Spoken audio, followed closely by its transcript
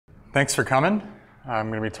Thanks for coming. I'm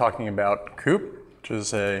going to be talking about Koop, which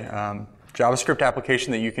is a JavaScript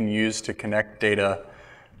application that you can use to connect data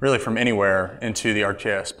really from anywhere into the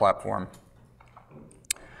ArcGIS platform.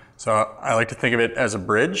 So I like to think of it as a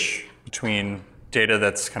bridge between data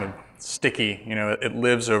that's kind of sticky. You know, it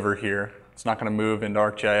lives over here. It's not going to move into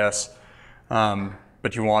ArcGIS,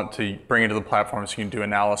 but you want to bring it to the platform so you can do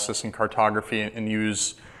analysis and cartography and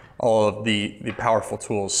use all of the powerful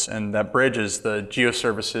tools. And that bridge is the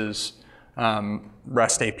GeoServices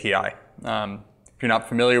REST API. If you're not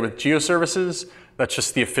familiar with GeoServices, that's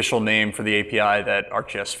just the official name for the API that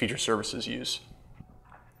ArcGIS feature services use.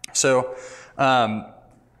 So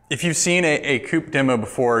if you've seen a Koop demo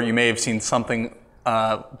before, you may have seen something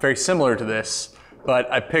very similar to this,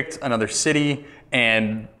 but I picked another city,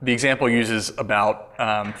 and the example uses about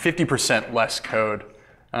 50% less code.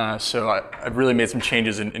 So I've really made some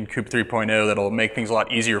changes in Koop 3.0 that'll make things a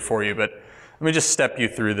lot easier for you, but let me just step you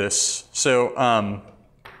through this. So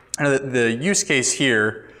the use case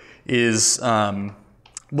here is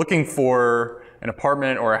looking for an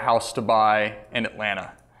apartment or a house to buy in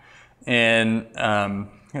Atlanta. And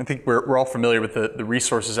I think we're all familiar with the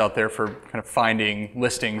resources out there for kind of finding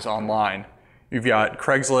listings online. You've got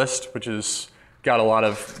Craigslist, which has got a lot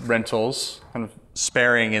of rentals kind of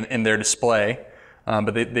sparing in their display,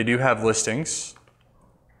 but they do have listings.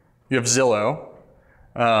 You have Zillow,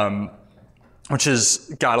 which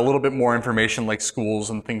has got a little bit more information like schools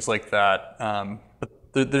and things like that.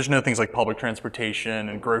 But there's no things like public transportation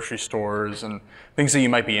and grocery stores and things that you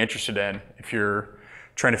might be interested in if you're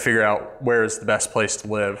trying to figure out where is the best place to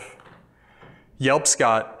live. Yelp's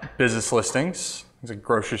got business listings, things like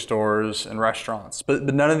grocery stores and restaurants, but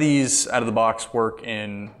none of these out of the box work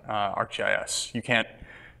in ArcGIS. You can't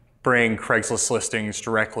bring Craigslist listings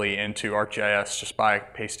directly into ArcGIS just by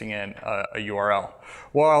pasting in a URL.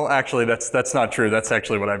 Well, actually, that's not true. That's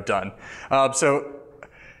actually what I've done. So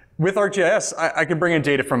with ArcGIS, I can bring in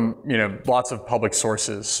data from lots of public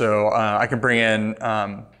sources. So I can bring in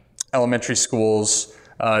elementary schools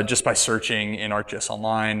just by searching in ArcGIS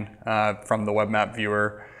Online from the web map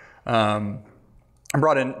viewer. I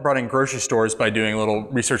brought in grocery stores by doing a little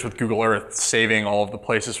research with Google Earth, saving all of the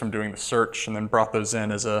places from doing the search, and then brought those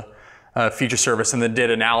in as a feature service, and then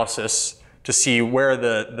did analysis to see where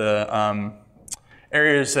the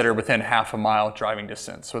areas that are within half a mile driving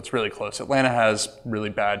distance. So it's really close. Atlanta has really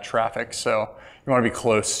bad traffic, so you want to be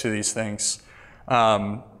close to these things.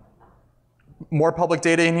 More public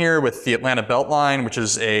data in here with the Atlanta Beltline, which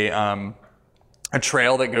is a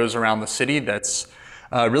trail that goes around the city that's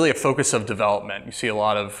really a focus of development. You see a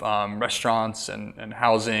lot of restaurants and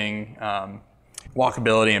housing,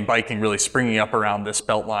 walkability and biking really springing up around this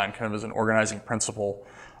Beltline kind of as an organizing principle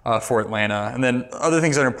for Atlanta. And then other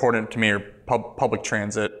things that are important to me are public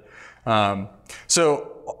transit.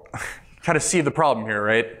 So kind of see the problem here,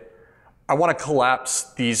 right? I want to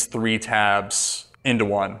collapse these three tabs into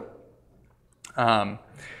one. And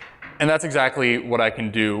that's exactly what I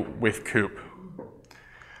can do with Koop.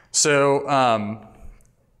 So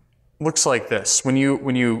looks like this. When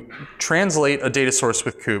you translate a data source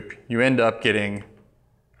with Koop, you end up getting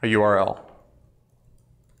a URL.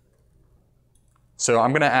 So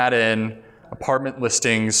I'm going to add in apartment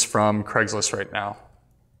listings from Craigslist right now.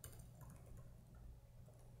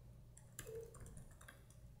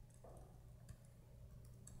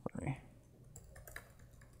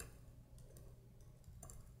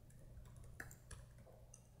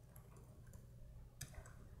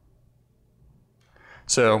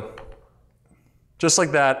 So just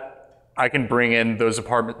like that, I can bring in those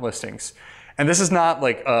apartment listings. And this is not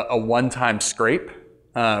like a one-time scrape.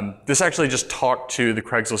 This actually just talked to the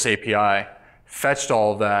Craigslist API, fetched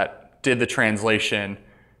all of that, did the translation,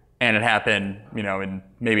 and it happened in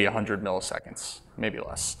maybe 100 milliseconds, maybe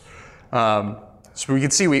less. So we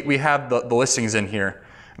can see we have the listings in here.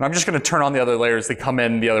 And I'm just going to turn on the other layers. They come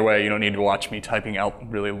in the other way. You don't need to watch me typing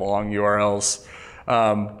out really long URLs.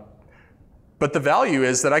 But the value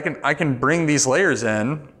is that I can bring these layers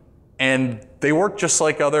in, and they work just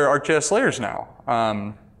like other ArcGIS layers now.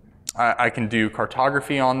 I can do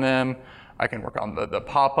cartography on them. I can work on the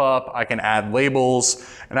pop-up. I can add labels,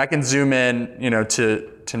 and I can zoom in,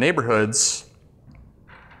 to neighborhoods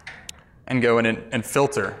and go in and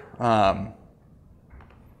filter.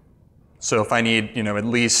 So if I need, at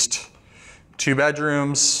least 2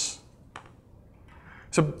 bedrooms.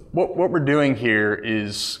 So what we're doing here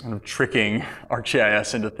is kind of tricking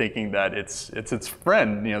ArcGIS into thinking that it's its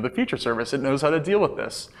friend, the feature service. It knows how to deal with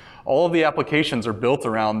this. All of the applications are built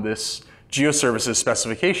around this GeoServices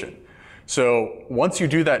specification. So once you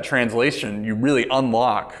do that translation, you really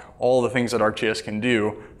unlock all the things that ArcGIS can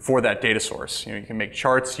do for that data source. You can make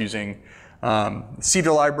charts using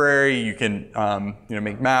Cedar library. You can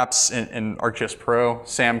make maps in ArcGIS Pro.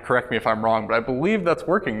 Sam, correct me if I'm wrong, but I believe that's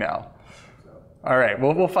working now. All right,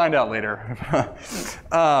 we'll find out later.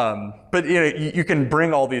 But you can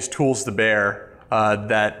bring all these tools to bear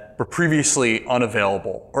that were previously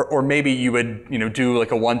unavailable, or maybe you would do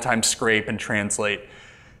like a one-time scrape and translate.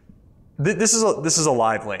 This is a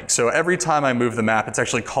live link. So every time I move the map, it's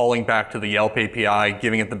actually calling back to the Yelp API,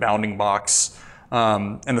 giving it the bounding box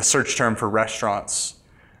and the search term for restaurants,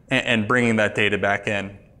 and bringing that data back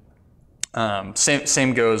in.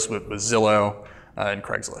 Same goes with Zillow and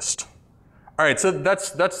Craigslist. All right, so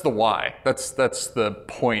that's the why. That's the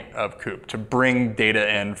point of Koop, to bring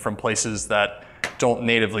data in from places that don't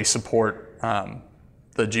natively support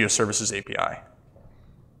the GeoServices API.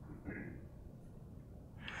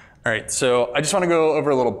 All right, so I just want to go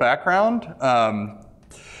over a little background.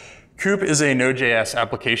 Koop is a Node.js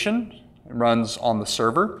application. It runs on the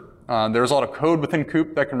server. There's a lot of code within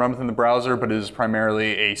Koop that can run within the browser, but it is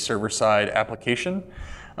primarily a server-side application.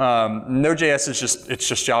 Node.js is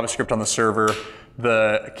just JavaScript on the server.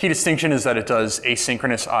 The key distinction is that it does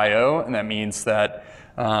asynchronous I/O, and that means that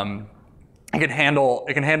it can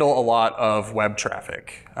handle a lot of web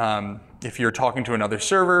traffic. If you're talking to another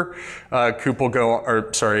server, Node will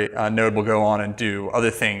go on and do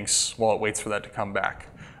other things while it waits for that to come back.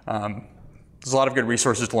 There's a lot of good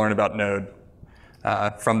resources to learn about Node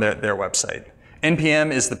from their website.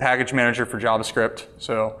 NPM is the package manager for JavaScript.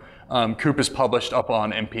 So Koop is published up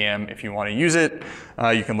on NPM if you want to use it.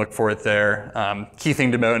 You can look for it there. Key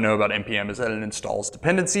thing to know about NPM is that it installs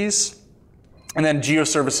dependencies. And then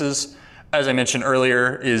GeoServices, as I mentioned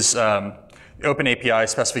earlier, is open API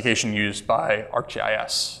specification used by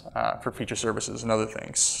ArcGIS for feature services and other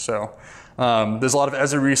things. So there's a lot of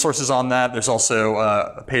Esri resources on that. There's also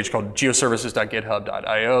a page called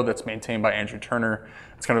geoservices.github.io that's maintained by Andrew Turner.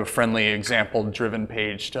 It's kind of a friendly, example-driven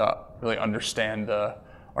page to really understand the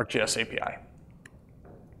ArcGIS API.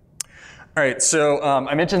 All right, so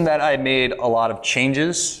I mentioned that I made a lot of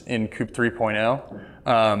changes in Koop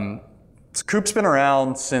 3.0. So Koop's been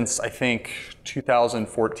around since, I think,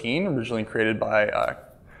 2014, originally created by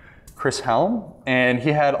Chris Helm. And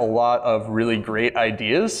he had a lot of really great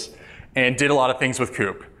ideas and did a lot of things with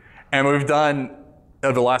Koop. And what we've done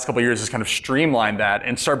over the last couple of years is kind of streamline that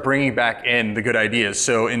and start bringing back in the good ideas.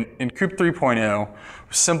 So in Koop 3.0,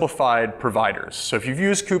 we've simplified providers. So if you've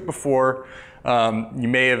used Koop before, you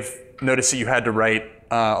may have noticed that you had to write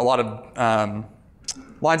a lot of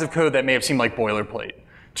lines of code that may have seemed like boilerplate.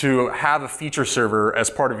 To have a feature server as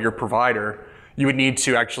part of your provider, you would need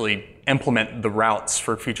to actually implement the routes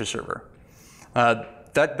for feature server.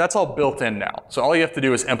 That's all built in now. So all you have to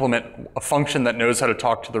do is implement a function that knows how to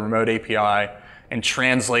talk to the remote API and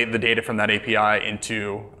translate the data from that API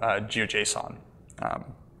into GeoJSON,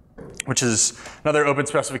 which is another open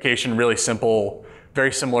specification, really simple,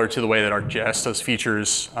 very similar to the way that ArcGIS does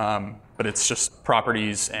features, but it's just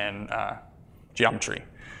properties and geometry.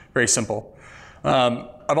 Very simple.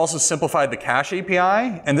 I've also simplified the cache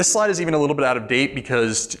API, and this slide is even a little bit out of date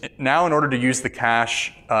because now in order to use the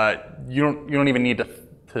cache, you don't even need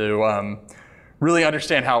to really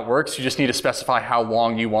understand how it works. You just need to specify how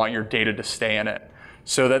long you want your data to stay in it,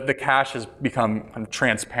 so that the cache has become kind of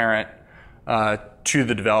transparent to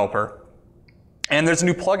the developer. And there's a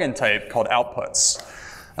new plugin type called outputs.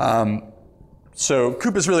 So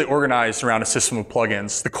Koop is really organized around a system of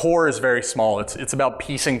plugins. The core is very small. It's about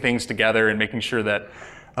piecing things together and making sure that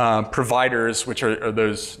providers, which are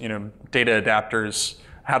those data adapters,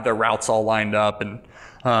 have their routes all lined up, and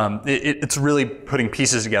it's really putting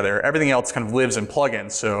pieces together. Everything else kind of lives in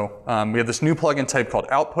plugins. So we have this new plugin type called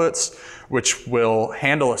outputs, which will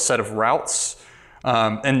handle a set of routes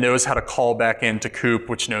and knows how to call back into Koop,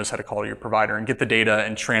 which knows how to call to your provider and get the data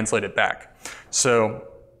and translate it back. So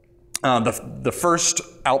the first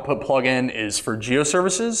output plugin is for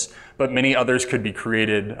GeoServices, but many others could be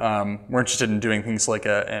created. We're interested in doing things like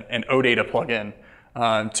an OData plugin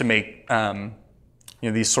to make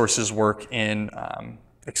these sources work in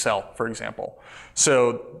Excel, for example.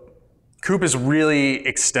 So Koop is really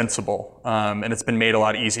extensible, and it's been made a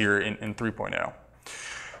lot easier in 3.0.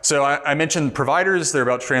 So I mentioned providers. They're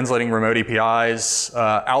about translating remote APIs.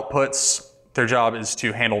 Outputs, their job is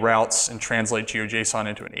to handle routes and translate GeoJSON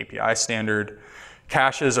into an API standard.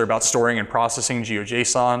 Caches are about storing and processing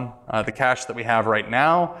GeoJSON. The cache that we have right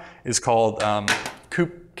now is called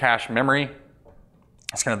Koop Cache Memory.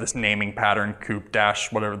 It's kind of this naming pattern, Koop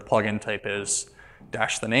dash whatever the plugin type is,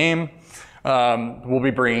 dash the name. We'll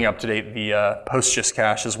be bringing up to date the PostGIS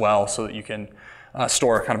cache as well, so that you can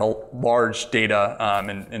store kind of a large data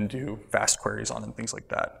and do fast queries on it and things like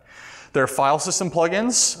that. There are file system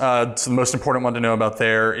plugins. So the most important one to know about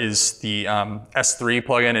there is the S3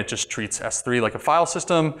 plugin. It just treats S3 like a file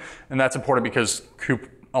system, and that's important because Koop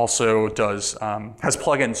also does has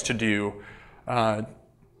plugins to do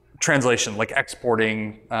translation, like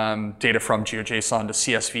exporting data from GeoJSON to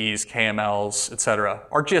CSVs, KMLs, etc.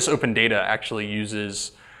 ArcGIS Open Data actually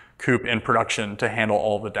uses Koop in production to handle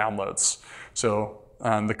all the downloads. So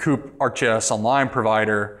the Koop ArcGIS Online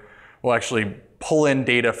provider will actually pull in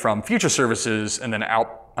data from future services and then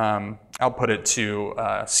output it to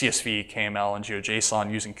CSV, KML, and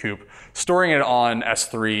GeoJSON using Koop, storing it on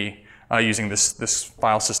S3 using this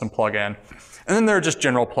file system plugin. And then there are just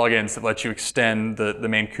general plugins that let you extend the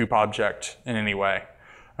main Koop object in any way.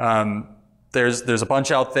 There's a bunch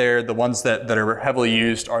out there. The ones that are heavily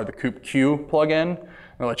used are the Koop Queue plugin.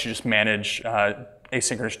 It lets you just manage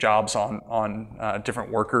asynchronous jobs on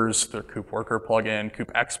different workers. The Koop Worker plugin,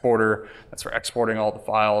 Koop Exporter, that's for exporting all the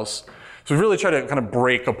files. So we really try to kind of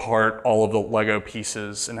break apart all of the Lego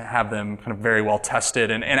pieces and have them kind of very well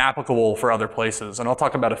tested and applicable for other places. And I'll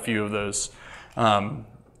talk about a few of those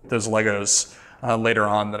Legos later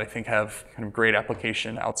on that I think have kind of great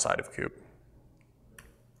application outside of Koop.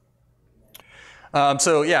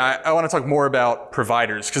 So yeah, I want to talk more about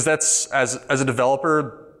providers, because that's, as a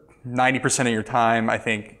developer, 90% of your time, I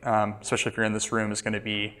think, especially if you're in this room, is going to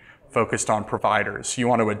be focused on providers. You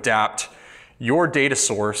want to adapt your data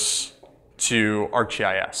source to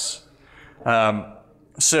ArcGIS.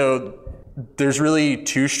 So there's really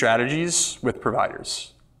two strategies with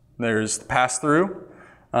providers. There's the pass-through,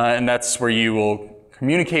 and that's where you will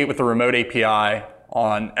communicate with the remote API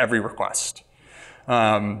on every request.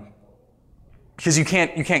 Because you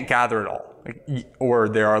can't gather it all, or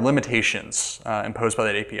there are limitations imposed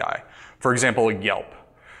by that API. For example, Yelp.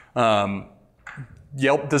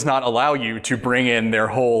 Yelp does not allow you to bring in their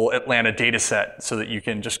whole Atlanta data set so that you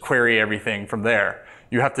can just query everything from there.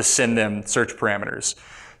 You have to send them search parameters.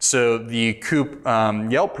 So the Koop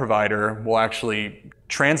Yelp provider will actually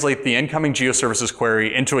translate the incoming GeoServices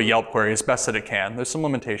query into a Yelp query as best that it can. There's some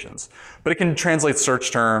limitations, but it can translate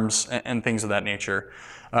search terms and things of that nature,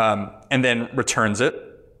 and then returns it.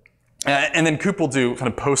 And then Koop will do kind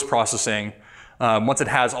of post-processing. Once it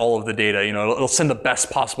has all of the data, it'll send the best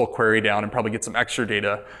possible query down and probably get some extra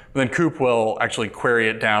data. But then Koop will actually query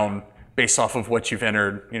it down based off of what you've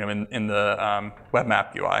entered, in the web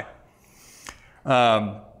map UI.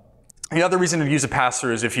 The other reason to use a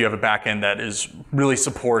pass-through is if you have a backend that really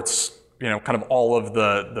supports, kind of all of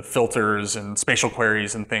the filters and spatial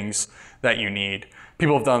queries and things that you need.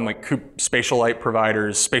 People have done like Koop Spatialite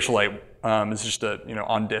providers. Spatialite is just a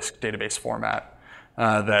on-disk database format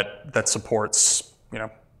that supports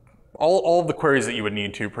all of the queries that you would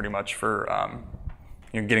need to pretty much for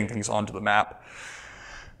getting things onto the map.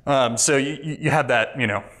 So you have that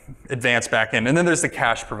advanced backend, and then there's the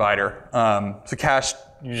cache provider. So cache,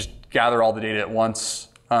 you just gather all the data at once.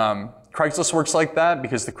 Craigslist works like that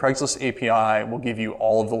because the Craigslist API will give you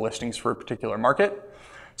all of the listings for a particular market.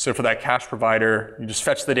 So for that cache provider, you just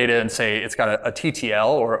fetch the data and say it's got a TTL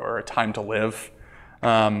or a time to live,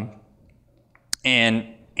 and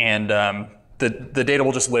the data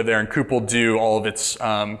will just live there, and Koop will do all of its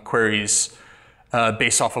queries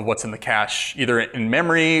based off of what's in the cache, either in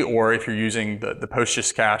memory, or if you're using the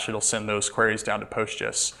PostGIS cache, it'll send those queries down to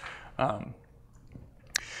PostGIS.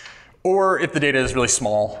 Or if the data is really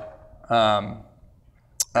small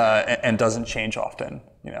and doesn't change often,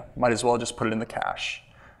 might as well just put it in the cache.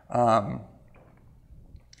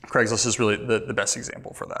 Craigslist is really the best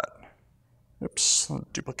example for that. Oops,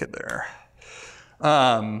 duplicate there.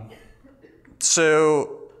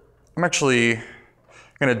 So I'm actually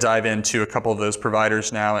going to dive into a couple of those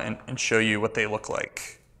providers now and show you what they look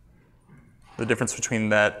like. The difference between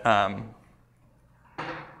that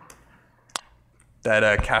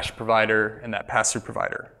cache provider and that pass-through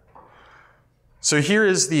provider. So here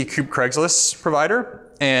is the Koop Craigslist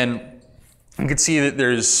provider, and you can see that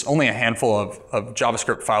there's only a handful of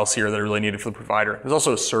JavaScript files here that are really needed for the provider. There's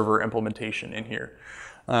also a server implementation in here.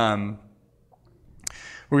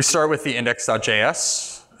 We start with the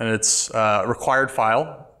index.js, and it's a required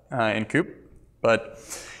file in Koop, but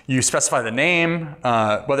you specify the name,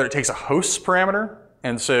 whether it takes a host parameter.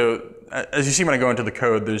 And so as you see when I go into the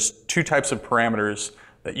code, there's two types of parameters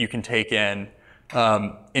that you can take in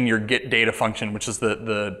your get data function, which is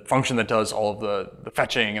the function that does all of the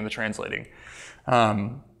fetching and the translating.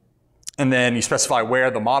 And then you specify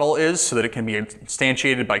where the model is so that it can be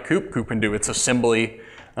instantiated by Koop. Koop can do its assembly.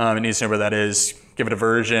 It needs to know where that is, give it a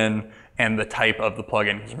version, and the type of the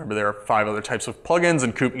plugin. Because remember, there are 5 other types of plugins,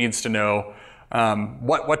 and Koop needs to know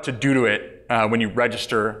what to do to it when you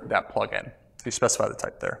register that plugin. So you specify the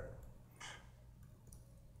type there.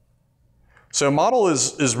 So model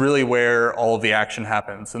is really where all of the action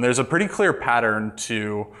happens. And there's a pretty clear pattern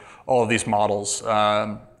to all of these models,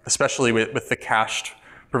 especially with the cached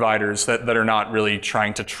providers that are not really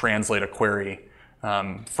trying to translate a query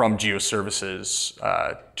from GeoServices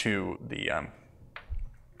to the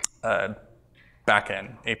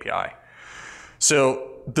backend API.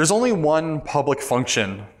 So there's only one public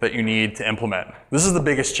function that you need to implement. This is the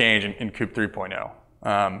biggest change in Koop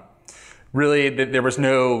 3.0. Really, there was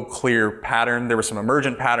no clear pattern. There were some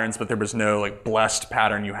emergent patterns, but there was no like blessed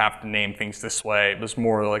pattern. You have to name things this way. It was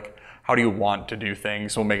more like, how do you want to do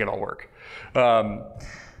things? We'll make it all work.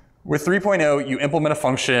 With 3.0, you implement a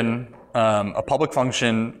function, a public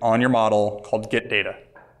function on your model called getData.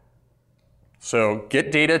 So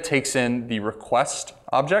getData takes in the request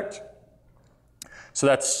object. So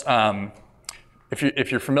that's,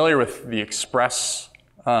 if you're familiar with the Express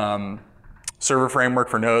server framework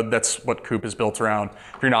for Node, that's what Koop is built around.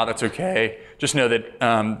 If you're not, that's okay. Just know that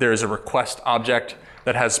there is a request object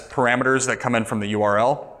that has parameters that come in from the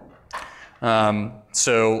URL.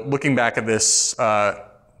 So looking back at this,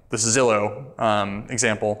 this Zillow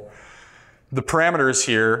example, the parameters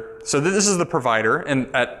here, so this is the provider,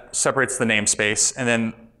 and that separates the namespace, and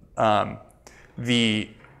then the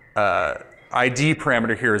ID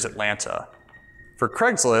parameter here is Atlanta. For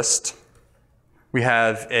Craigslist, we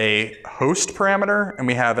have a host parameter and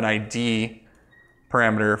we have an ID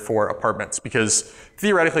parameter for apartments, because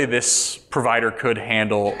theoretically this provider could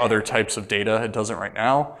handle other types of data. It doesn't right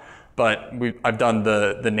now, but I've done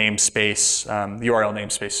the namespace, the URL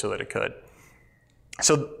namespace so that it could.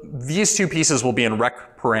 So these two pieces will be in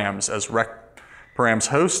rec params as rec params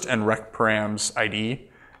host and rec params ID. And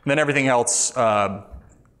then everything else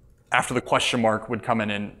after the question mark would come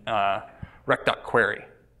in rec.query.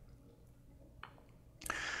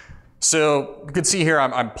 So you can see here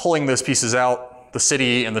I'm pulling those pieces out. The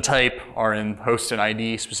city and the type are in host and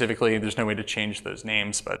ID specifically. There's no way to change those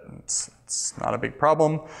names, but it's not a big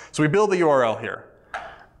problem. So we build the URL here.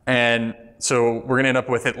 And so we're going to end up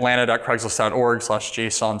with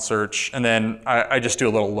atlanta.craigslist.org/JSON search. And then I just do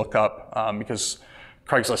a little lookup because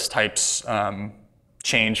Craigslist types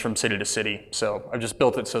change from city to city. So I've just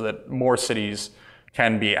built it so that more cities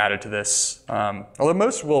can be added to this. Although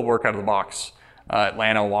most will work out of the box.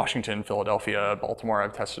 Atlanta, Washington, Philadelphia, Baltimore,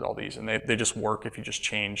 I've tested all these, and they just work if you just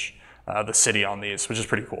change the city on these, which is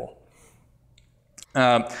pretty cool.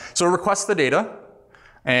 So it requests the data,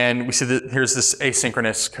 and we see that here's this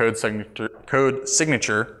asynchronous code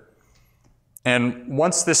signature. And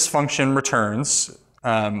once this function returns,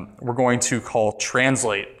 we're going to call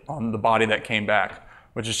translate on the body that came back,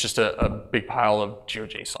 which is just a big pile of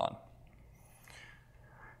GeoJSON.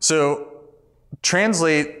 So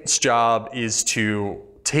translate's job is to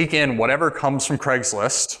take in whatever comes from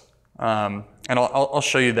Craigslist, and I'll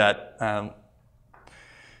show you that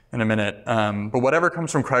in a minute, but whatever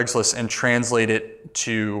comes from Craigslist and translate it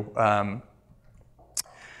to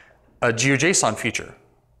a GeoJSON feature.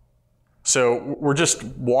 So we're just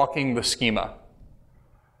walking the schema.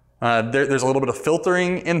 There's a little bit of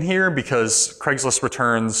filtering in here because Craigslist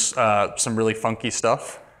returns some really funky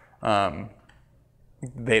stuff.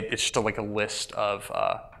 It's just like a list of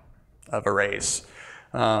arrays.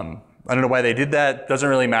 I don't know why they did that. Doesn't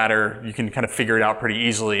really matter. You can kind of figure it out pretty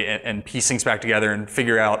easily and piece things back together and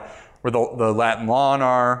figure out where the Latin lawn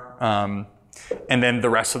are, and then the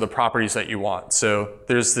rest of the properties that you want. So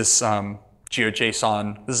there's this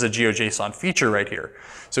GeoJSON. This is a GeoJSON feature right here.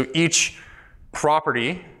 So each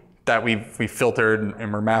property that we've filtered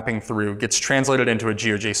and we're mapping through gets translated into a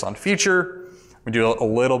GeoJSON feature. We do a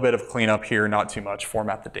little bit of cleanup here, not too much,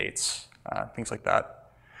 format the dates, things like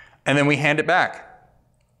that. And then we hand it back.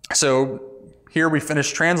 So here we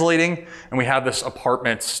finish translating, and we have this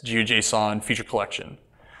apartments GeoJSON feature collection.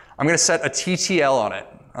 I'm going to set a TTL on it,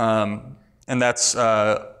 and that's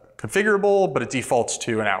configurable, but it defaults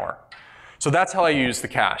to an hour. So that's how I use the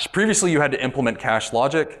cache. Previously, you had to implement cache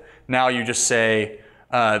logic. Now you just say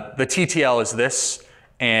the TTL is this,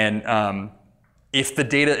 and if the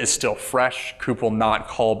data is still fresh, Koop will not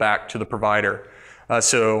call back to the provider. I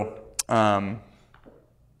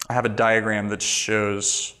have a diagram that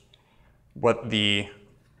shows what the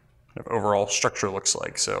overall structure looks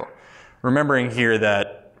like. So remembering here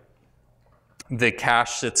that the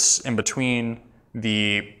cache sits in between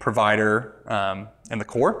the provider and the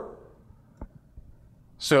core.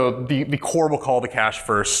 So the core will call the cache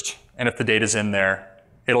first, and if the data's in there,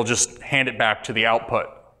 it'll just hand it back to the output.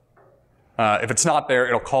 If it's not there,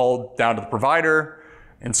 it'll call down to the provider,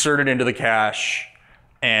 insert it into the cache,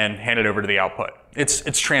 and hand it over to the output.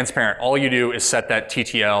 It's transparent. All you do is set that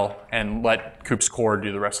TTL and let Koop's core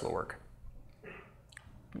do the rest of the work.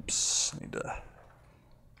 Oops, I need to.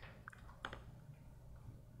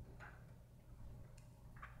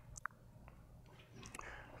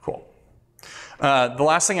 Cool. The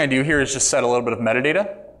last thing I do here is just set a little bit of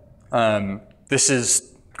metadata. This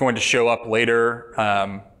is going to show up later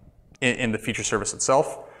in the feature service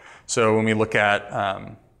itself. So when we look at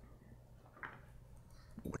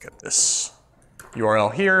this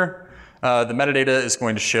URL here, the metadata is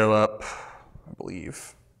going to show up, I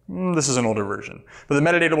believe. This is an older version. But the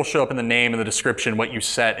metadata will show up in the name and the description, what you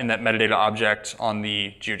set in that metadata object on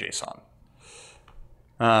the GeoJSON.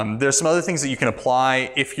 There's some other things that you can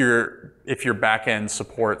apply if your backend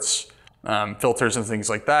supports filters and things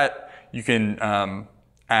like that. You can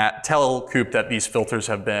tell Koop that these filters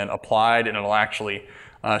have been applied, and it'll actually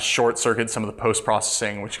short circuit some of the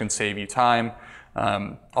post-processing, which can save you time.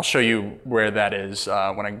 I'll show you where that is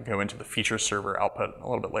when I go into the feature server output a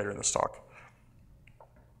little bit later in this talk.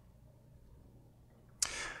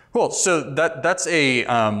 Cool, so that's a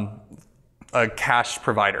cache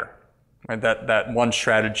provider, right? That one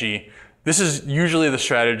strategy. This is usually the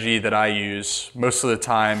strategy that I use. Most of the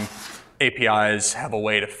time, APIs have a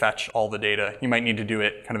way to fetch all the data. You might need to do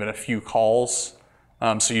it kind of in a few calls.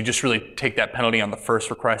 So you just really take that penalty on the first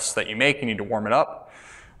request that you make. You need to warm it up.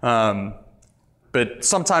 But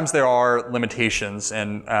sometimes there are limitations,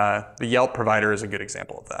 and the Yelp provider is a good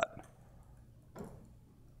example of that.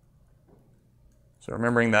 So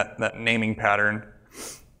remembering that naming pattern.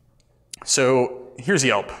 So here's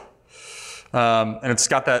Yelp. And it's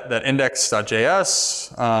got that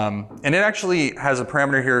index.js. And it actually has a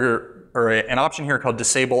parameter here, or an option here called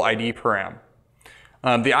disable ID param.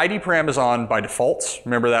 The ID param is on by default.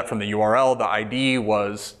 Remember that from the URL. The ID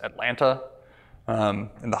was Atlanta, and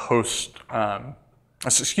the host,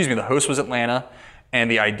 the host was Atlanta,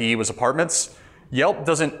 and the ID was apartments. Yelp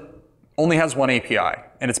only has one API,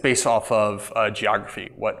 and it's based off of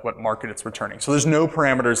geography, what market it's returning. So there's no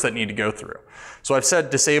parameters that need to go through. So I've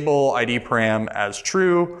set disable ID param as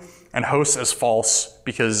true and host as false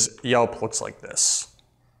because Yelp looks like this.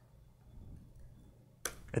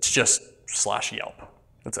 It's just /Yelp.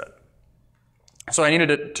 That's it. So I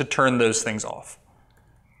needed to turn those things off.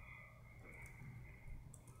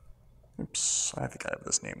 Oops, I think I have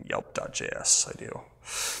this name, yelp.js, I do.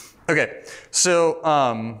 Okay,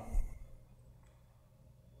 so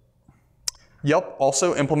Yelp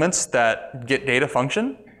also implements that get data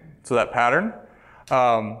function, so that pattern.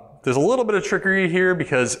 There's a little bit of trickery here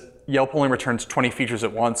because Yelp only returns 20 features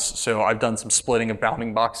at once, so I've done some splitting of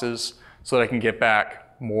bounding boxes so that I can get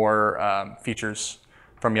back more features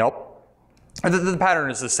from Yelp. The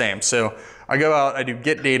pattern is the same. So I go out, I do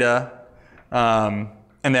get data,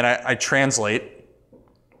 and then I translate.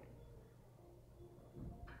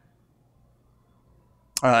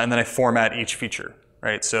 And then I format each feature,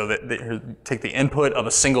 right? So that take the input of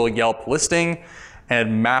a single Yelp listing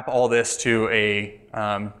and map all this to a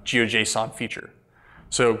GeoJSON feature.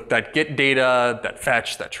 So that get data, that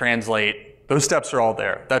fetch, that translate, those steps are all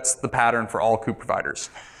there. That's the pattern for all Koop providers.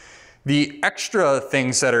 The extra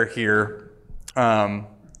things that are here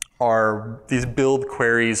are these build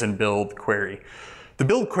queries and build query. The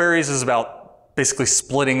build queries is about basically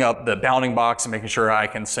splitting up the bounding box and making sure I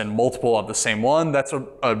can send multiple of the same one. That's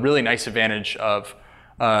a really nice advantage of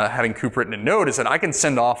having Koop written in Node, is that I can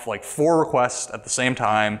send off like 4 requests at the same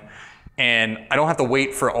time, and I don't have to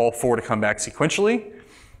wait for all 4 to come back sequentially.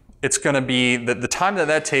 It's going to be, the time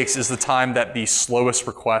that takes is the time that the slowest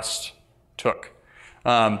request took.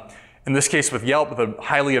 In this case with Yelp, with a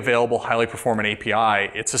highly available, highly performant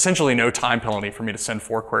API, it's essentially no time penalty for me to send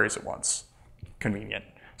 4 queries at once. Convenient.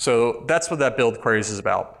 So that's what that build queries is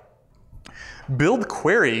about. Build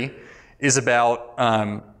query is about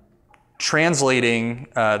translating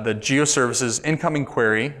the GeoServices incoming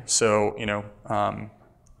query, so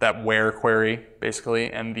that where query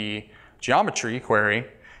basically, and the geometry query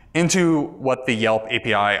into what the Yelp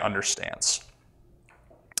API understands.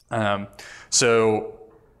 So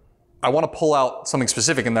I want to pull out something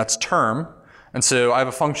specific, and that's term. And so I have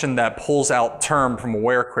a function that pulls out term from a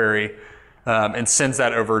where query and sends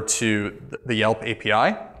that over to the Yelp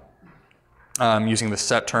API using the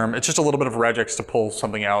set term. It's just a little bit of regex to pull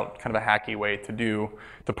something out, kind of a hacky way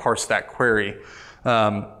to parse that query.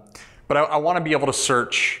 But I want to be able to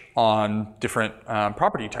search on different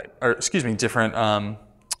different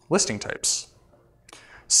listing types.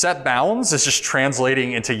 Set bounds is just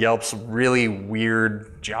translating into Yelp's really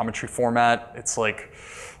weird geometry format. It's like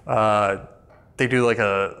they do like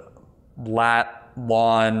a lat,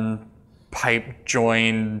 lon, pipe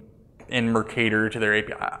join in Mercator to their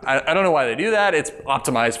API. I don't know why they do that. It's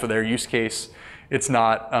optimized for their use case. It's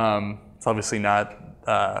not. It's obviously not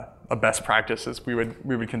a best practice as we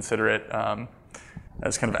would consider it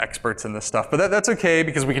as kind of experts in this stuff. But that's okay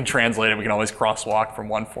because we can translate it. We can always crosswalk from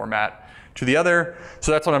one format to the other.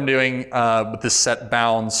 So that's what I'm doing with this set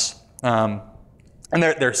bounds. And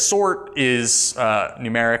their sort is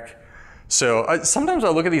numeric. So sometimes I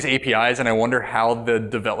look at these APIs and I wonder how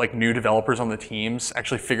the new developers on the teams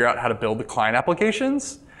actually figure out how to build the client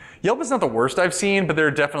applications. Yelp is not the worst I've seen, but there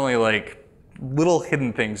are definitely like little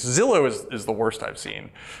hidden things. Zillow is the worst I've seen.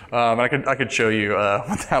 I could show you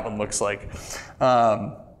what that one looks like.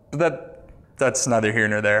 But that's neither here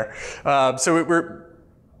nor there. So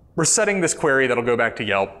we're setting this query that'll go back to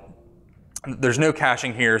Yelp. There's no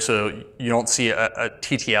caching here, so you don't see a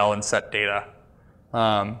TTL in set data.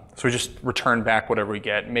 So we just return back whatever we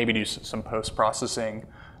get, maybe do some post-processing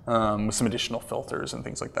with some additional filters and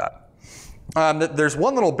things like that. There's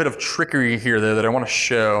one little bit of trickery here though that I want to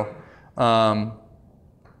show, and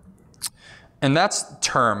that's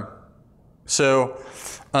term. So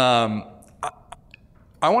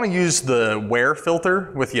I want to use the where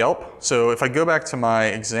filter with Yelp. So if I go back to my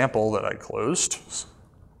example that I closed,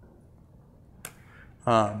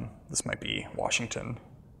 this might be Washington,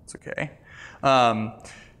 it's okay.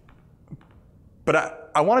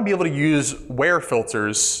 But I want to be able to use where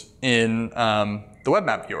filters in the web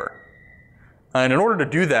map viewer. And in order to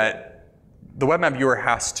do that, the web map viewer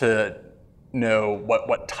has to know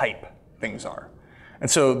what type things are. And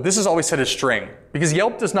so this is always set as string because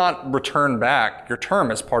Yelp does not return back your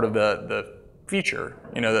term as part of the feature,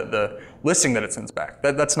 the listing that it sends back.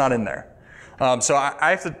 That's not in there. So I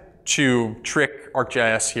have to trick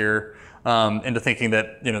ArcGIS here into thinking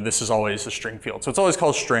that this is always a string field. So it's always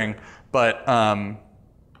called string, but I'll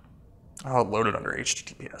load it under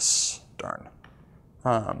HTTPS. Darn.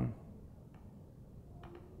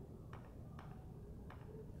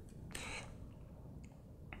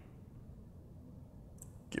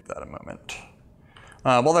 Give that a moment.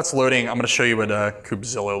 While that's loading, I'm going to show you what Koop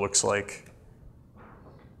Zillow looks like.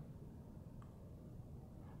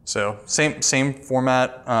 So same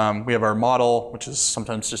format. We have our model, which is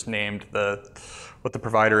sometimes just named what the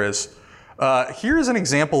provider is. Here's an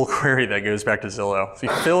example query that goes back to Zillow. So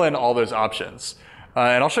you fill in all those options.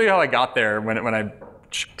 And I'll show you how I got there when I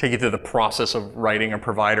take you through the process of writing a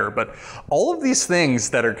provider. But all of these things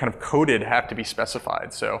that are kind of coded have to be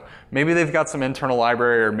specified. So maybe they've got some internal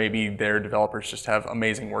library, or maybe their developers just have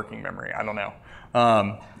amazing working memory. I don't know.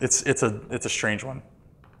 It's a strange one.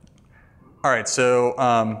 All right,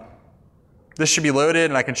 so this should be loaded,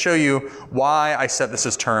 and I can show you why I set this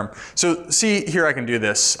as term. So see here, I can do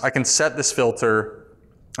this. I can set this filter,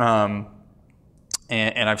 and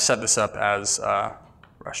I've set this up as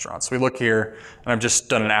restaurants. So we look here, and I've just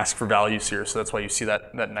done an ask for values here, so that's why you see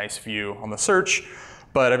that nice view on the search.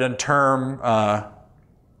 But I've done term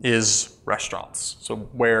is restaurants, so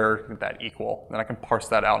where did that equal? And I can parse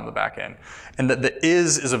that out in the back end. And the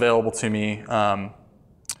is available to me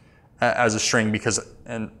as a string because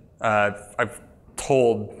I've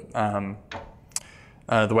told the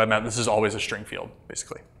web map this is always a string field,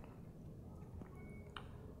 basically.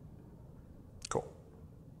 Cool.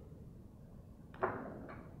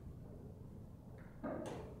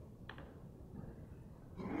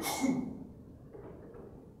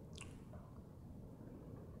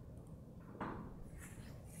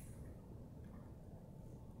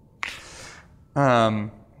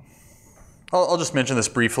 I'll just mention this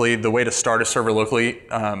briefly. The way to start a server locally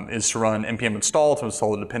is to run npm install to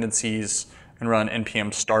install the dependencies and run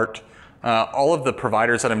npm start. All of the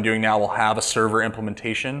providers that I'm doing now will have a server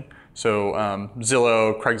implementation. So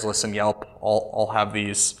Zillow, Craigslist, and Yelp all have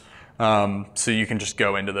these. So you can just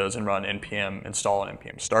go into those and run npm install and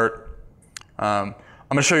npm start. I'm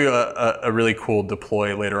going to show you a really cool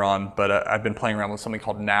deploy later on, but I've been playing around with something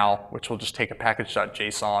called now, which will just take a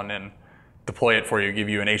package.json and deploy it for you, give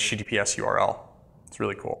you an HTTPS URL. It's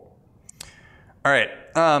really cool. All right.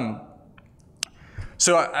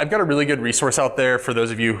 So I've got a really good resource out there for those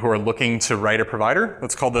of you who are looking to write a provider.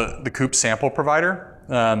 It's called the Koop sample provider.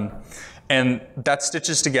 And that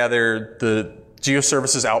stitches together the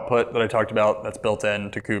geoservices output that I talked about that's built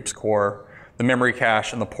into Koop's core, the memory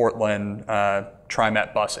cache, and the Portland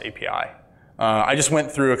TriMet bus API. I just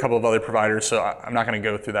went through a couple of other providers, so I'm not going to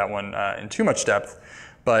go through that one in too much depth.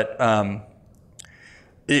 But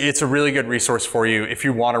it's a really good resource for you. If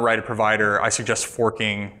you want to write a provider, I suggest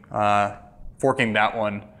forking that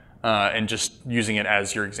one and just using it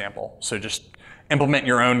as your example. So just implement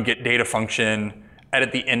your own get data function,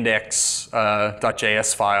 edit the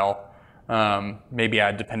index.js file, maybe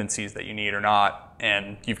add dependencies that you need or not,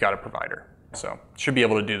 and you've got a provider. So should be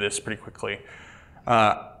able to do this pretty quickly.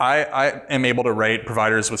 I am able to write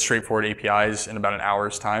providers with straightforward APIs in about an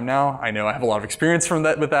hour's time now. I know I have a lot of experience with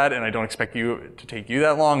that, and I don't expect you to take you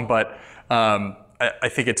that long, but I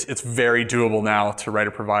think it's very doable now to write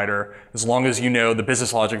a provider, as long as you know the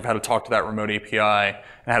business logic of how to talk to that remote API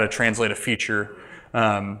and how to translate a feature,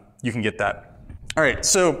 you can get that. All right,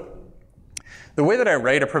 so the way that I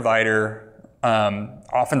write a provider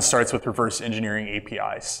often starts with reverse engineering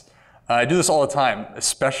APIs. I do this all the time,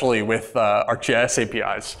 especially with ArcGIS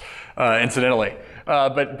APIs, incidentally.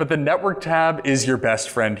 But the network tab is your best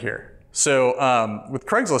friend here. So with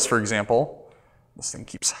Craigslist, for example, this thing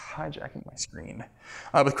keeps hijacking my screen.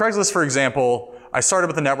 With Craigslist, for example, I started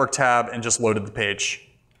with the network tab and just loaded the page.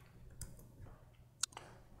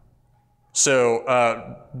 So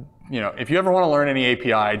if you ever want to learn any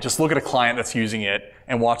API, just look at a client that's using it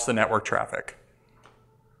and watch the network traffic.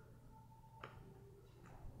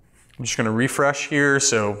 I'm just going to refresh here,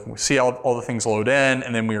 so we see all the things load in,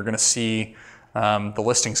 and then we are going to see the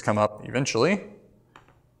listings come up eventually.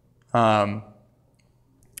 Some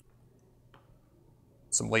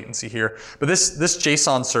latency here, but this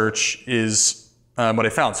JSON search is what I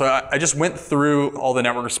found. So I just went through all the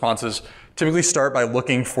network responses. Typically start by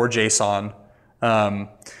looking for JSON,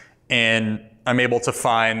 and I'm able to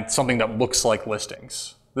find something that looks like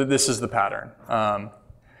listings. This is the pattern.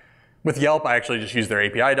 With Yelp, I actually just used their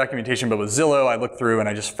API documentation, but with Zillow, I looked through and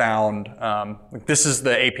I just found, this is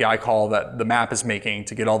the API call that the map is making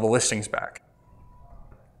to get all the listings back.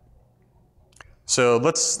 So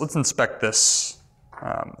let's inspect this,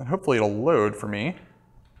 and hopefully it'll load for me.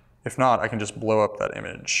 If not, I can just blow up that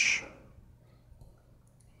image.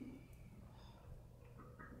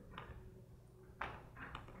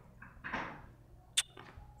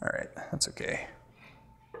 All right, that's okay.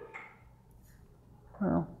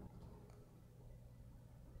 Well.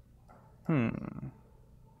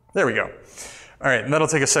 There we go. All right, and that'll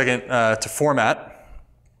take a second to format.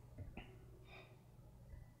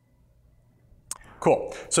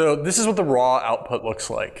 Cool. So this is what the raw output looks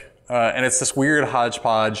like. And it's this weird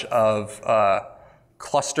hodgepodge of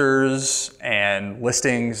clusters and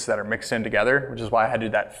listings that are mixed in together, which is why I had to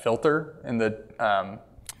do that filter in the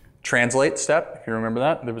translate step. If you remember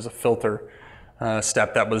that, there was a filter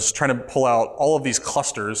step that was trying to pull out all of these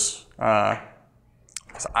clusters.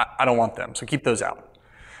 I don't want them, so keep those out.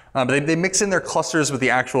 But they mix in their clusters with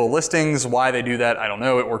the actual listings. Why they do that, I don't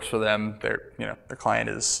know. It works for them. Their client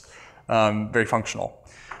is very functional.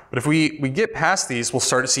 But if we get past these, we'll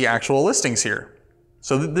start to see actual listings here.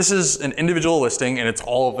 So this is an individual listing, and it's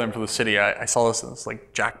all of them for the city. I saw this, and it's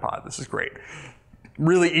like jackpot. This is great.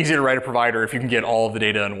 Really easy to write a provider if you can get all of the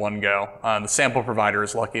data in one go. The sample provider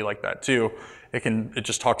is lucky like that too. It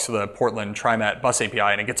just talks to the Portland TriMet bus API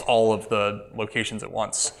and it gets all of the locations at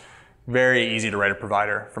once. Very easy to write a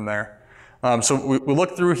provider from there. So we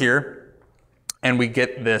look through here and we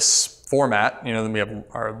get this format. Then we have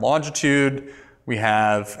our longitude, we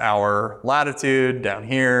have our latitude down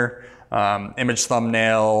here, image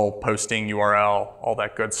thumbnail, posting URL, all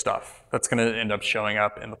that good stuff. That's going to end up showing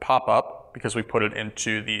up in the pop-up because we put it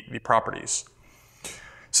into the properties.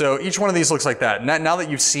 So each one of these looks like that. Now that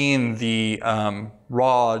you've seen the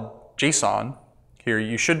raw JSON here,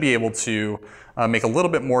 you should be able to make a little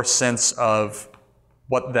bit more sense of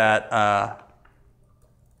what that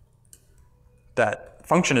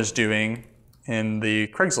function is doing in the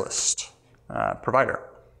Craigslist provider.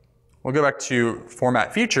 We'll go back to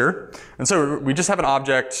format feature. And so we just have an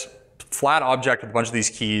object, flat object with a bunch of these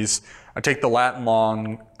keys. I take the lat and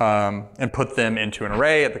long and put them into an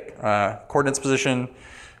array at the coordinates position.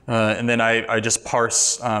 And then I just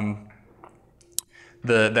parse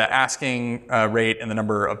the asking rate and the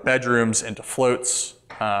number of bedrooms into floats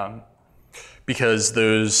because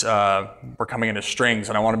those were coming into strings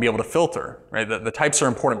and I want to be able to filter, right? The types are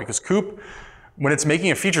important because Koop, when it's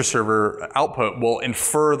making a feature server output, will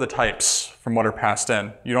infer the types from what are passed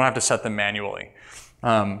in. You don't have to set them manually.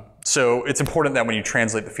 So it's important that when you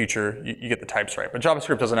translate the feature, you get the types right. But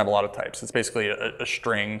JavaScript doesn't have a lot of types. It's basically a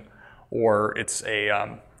string or it's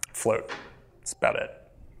a float. That's about it.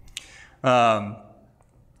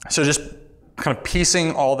 So just kind of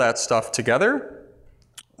piecing all that stuff together.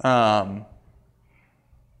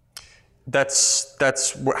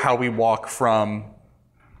 That's how we walk from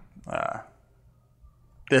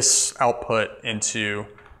this output into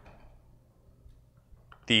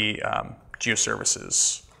the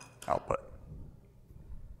GeoServices output.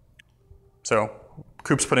 So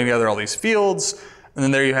Koop's putting together all these fields, and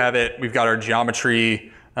then there you have it. We've got our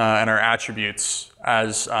geometry and our attributes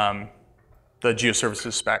as the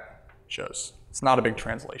GeoServices spec shows. It's not a big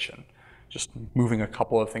translation, just moving a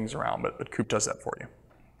couple of things around, but Koop does that for you.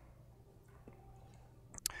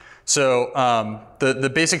 So the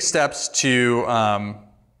basic steps to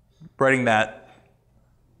writing that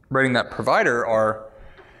provider are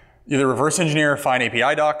either reverse engineer, find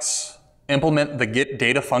API docs, implement the get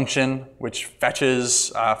data function, which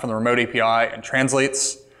fetches from the remote API and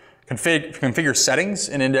translates, configure settings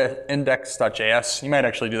in index.js. You might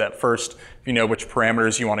actually do that first if you know which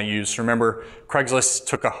parameters you want to use. Remember, Craigslist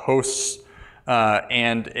took a host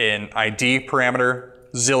and an ID parameter.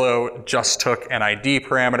 Zillow just took an ID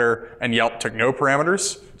parameter, and Yelp took no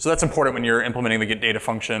parameters. So that's important when you're implementing the get data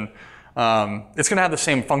function. It's going to have the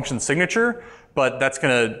same function signature, but that's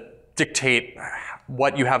going to dictate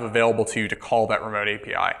what you have available to you to call that remote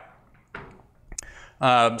API.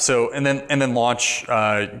 And then launch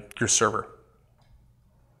your server.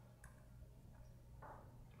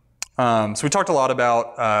 So we talked a lot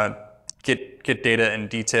about get data in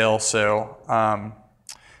detail. So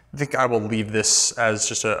I think I will leave this as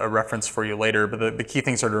just a reference for you later. But the key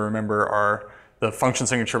things are to remember are the function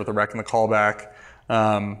signature with the rec and the callback,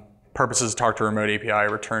 purposes to talk to a remote API,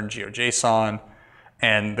 return GeoJSON,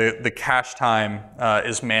 and the cache time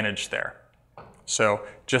is managed there. So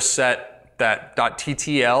just set that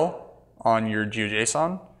 .ttl on your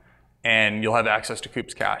GeoJSON, and you'll have access to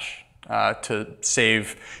Koop's cache to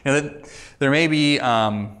save. There may be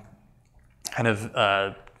API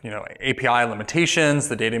limitations.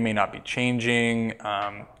 The data may not be changing.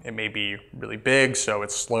 It may be really big, so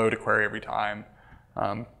it's slow to query every time.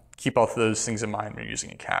 Keep both of those things in mind when you're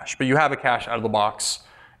using a cache. But you have a cache out of the box.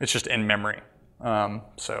 It's just in memory.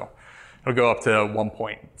 So it'll go up to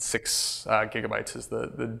 1.6 gigabytes is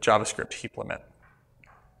the JavaScript heap limit.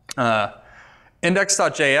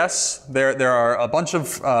 Index.js, there are a bunch of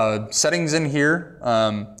settings in here.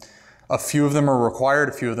 A few of them are required,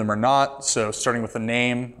 a few of them are not. So starting with the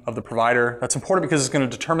name of the provider, that's important because it's going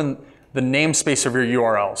to determine the namespace of your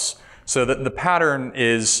URLs. So the pattern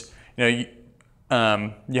is, you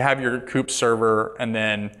have your Koop server, and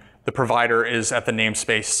then the provider is at the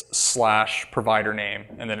namespace / provider name,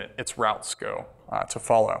 and then its routes go to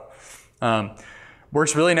follow.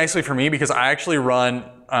 Works really nicely for me because I actually run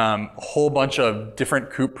a whole bunch of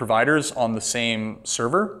different Koop providers on the same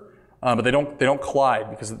server. But they don't collide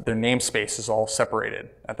because their namespace is all separated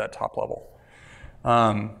at that top level.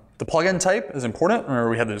 The plugin type is important. Remember,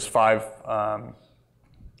 we had those 4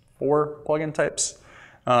 plugin types.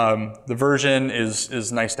 The version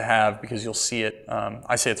is nice to have because you'll see it.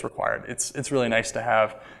 I say it's required. It's really nice to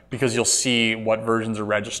have because you'll see what versions are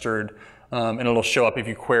registered, and it'll show up if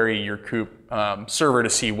you query your Koop server to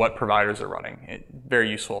see what providers are running. Very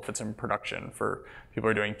useful if it's in production for people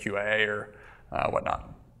who are doing QA or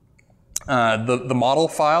whatnot. The model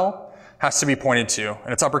file has to be pointed to,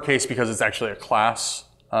 and it's uppercase because it's actually a class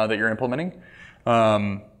that you're implementing.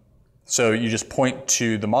 So you just point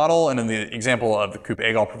to the model, and in the example of the Koop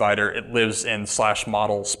AGOL provider, it lives in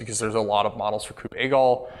 /models because there's a lot of models for Koop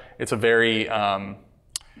AGOL. It's a very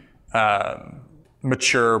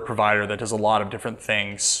mature provider that does a lot of different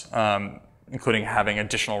things, including having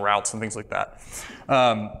additional routes and things like that.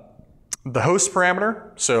 The host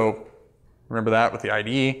parameter, so remember that with the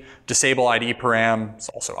IDE. Disable ID param, it's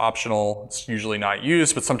also optional. It's usually not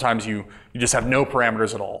used, but sometimes you just have no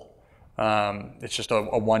parameters at all. It's just a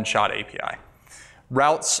one-shot API.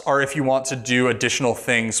 Routes are if you want to do additional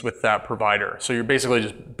things with that provider. So you're basically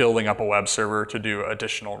just building up a web server to do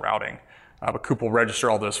additional routing. But Koop will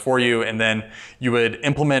register all those for you, and then you would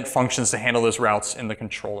implement functions to handle those routes in the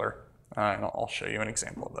controller. And I'll show you an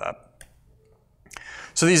example of that.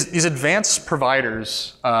 So these advanced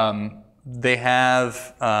providers, they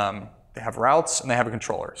have routes and they have a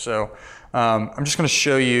controller. So I'm just going to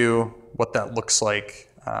show you what that looks like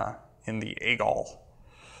in the AGOL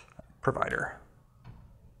provider.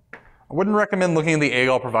 I wouldn't recommend looking at the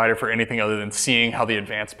AGOL provider for anything other than seeing how the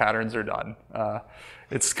advanced patterns are done.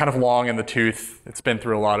 It's kind of long in the tooth. It's been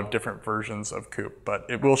through a lot of different versions of Koop, but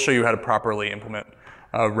it will show you how to properly implement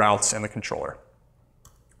routes in the controller.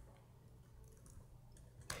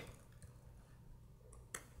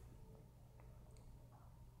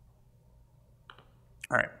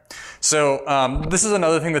 All right, so this is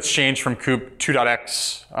another thing that's changed from Koop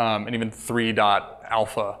 2.x and even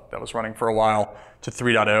 3.alpha that was running for a while to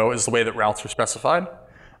 3.0 is the way that routes are specified.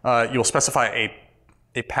 You'll specify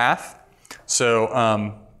a path.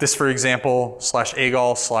 So this, for example,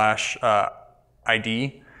 /AGOL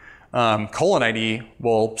 /ID :ID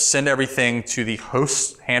will send everything to the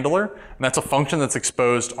host handler, and that's a function that's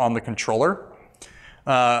exposed on the controller,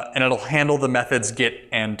 and it'll handle the methods get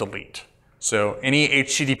and delete. So any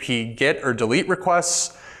HTTP get or delete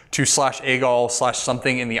requests to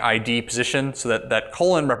 /agol/something in the ID position, so that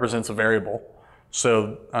colon represents a variable.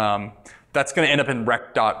 So that's going to end up in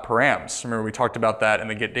rec.params. Remember, we talked about that in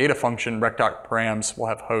the getData function. Rec.params will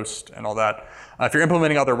have host and all that. If you're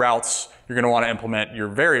implementing other routes, you're going to want to implement your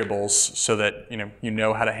variables so that you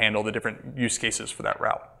know how to handle the different use cases for that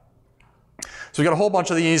route. So we got a whole bunch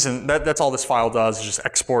of these, and that's all this file does, is just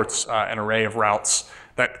exports an array of routes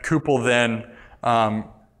that Koop will then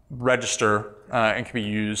register and can be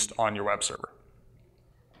used on your web server.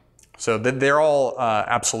 So they're all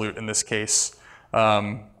absolute in this case.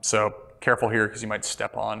 So careful here because you might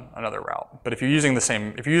step on another route. But if you're using the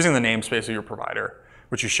namespace of your provider,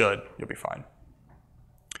 which you should, you'll be fine.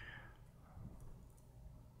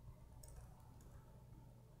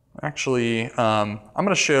 Actually, I'm going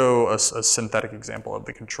to show a synthetic example of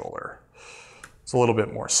the controller. It's a little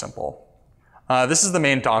bit more simple. This is the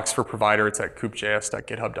main docs for provider. It's at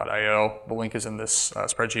koopjs.github.io. The link is in this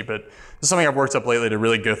spreadsheet, but this is something I've worked up lately to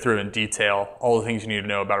really go through in detail all the things you need to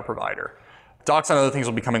know about a provider. Docs on other things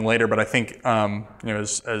will be coming later, but I think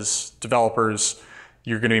as developers,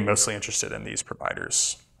 you're going to be mostly interested in these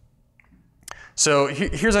providers. So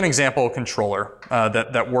here's an example controller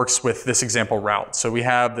that works with this example route. So we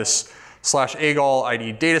have this /agol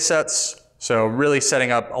ID datasets. So really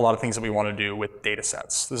setting up a lot of things that we want to do with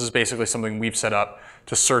datasets. This is basically something we've set up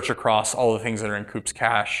to search across all the things that are in Koop's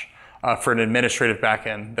cache for an administrative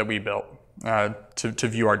backend that we built to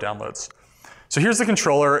view our downloads. So here's the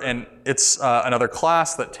controller, and it's another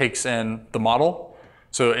class that takes in the model.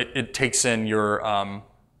 So it takes in your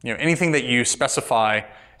anything that you specify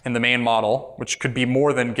in the main model, which could be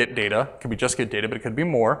more than getData. It could be just getData, but it could be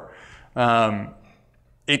more.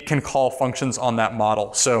 It can call functions on that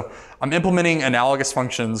model. So I'm implementing analogous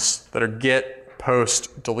functions that are get,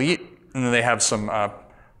 post, delete, and then they have some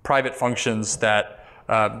private functions that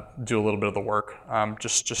do a little bit of the work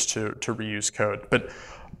just to reuse code. But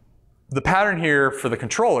the pattern here for the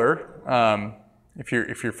controller, if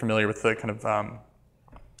you're familiar with the kind of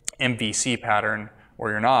MVC pattern, or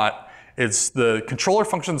you're not, is the controller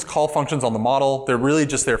functions call functions on the model. They're really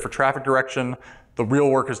just there for traffic direction. The real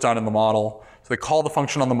work is done in the model. So they call the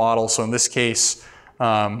function on the model. So in this case,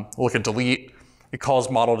 we'll look at delete. It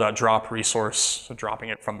calls model.drop resource, so dropping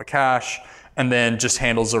it from the cache, and then just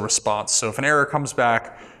handles a response. So if an error comes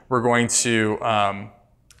back, we're going to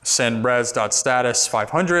send res.status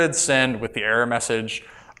 500, send with the error message.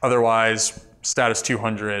 Otherwise, status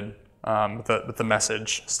 200 with the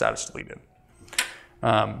message status deleted.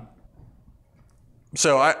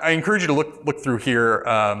 So I encourage you to look through here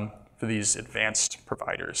for these advanced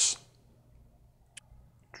providers.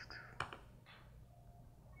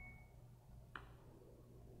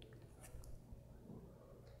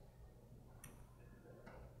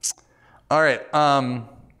 All right. I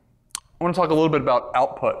want to talk a little bit about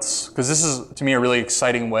outputs, because this is, to me, a really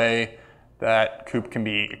exciting way that Koop can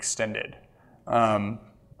be extended.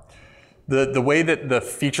 The way that the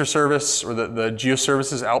feature service or the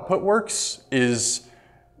geoservices output works is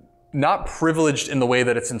not privileged in the way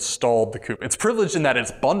that it's installed the Koop. It's privileged in that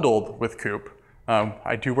it's bundled with Koop.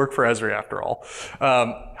 I do work for Esri after all.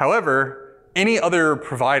 However, any other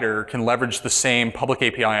provider can leverage the same public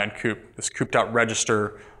API on Koop, this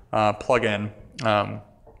koop.register plugin,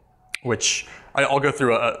 which I'll go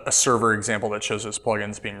through a server example that shows those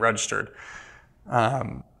plugins being registered.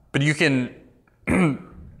 But you can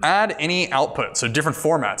add any output, so different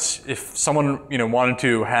formats. If someone wanted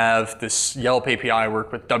to have this Yelp API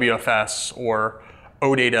work with WFS or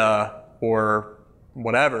OData or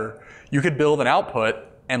whatever, you could build an output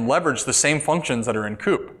and leverage the same functions that are in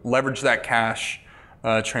Koop. Leverage that cache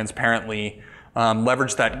transparently,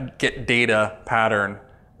 leverage that getData pattern.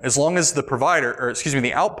 As long as the provider, or excuse me,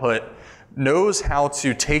 the output knows how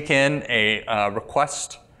to take in a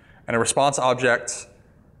request and a response object,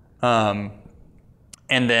 and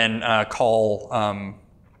then call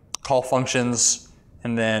functions,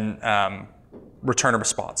 and then return a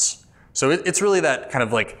response. So it's really that kind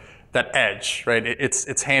of like that edge, right?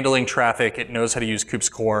 It's handling traffic. It knows how to use Koop's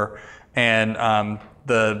core, and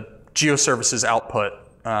the geoservices output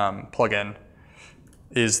plugin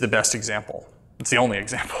is the best example. It's the only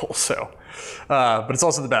example, so, but it's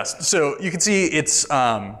also the best. So you can see it's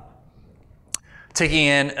taking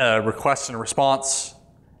in a request and a response,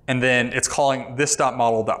 and then it's calling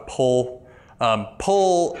this.model.pull.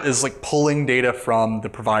 Pull is like pulling data from the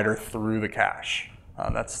provider through the cache.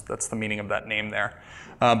 That's the meaning of that name there.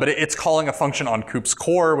 But it's calling a function on Koop's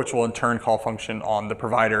core, which will in turn call a function on the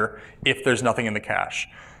provider if there's nothing in the cache.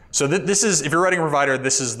 So this is, if you're writing a provider,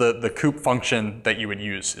 this is the Koop function that you would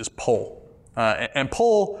use, is pull. And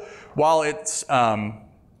pull, while it's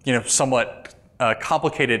somewhat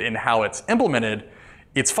complicated in how it's implemented,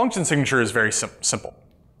 its function signature is very simple.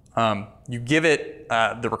 You give it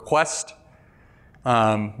the request,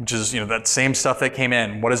 which is that same stuff that came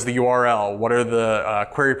in. What is the URL? What are the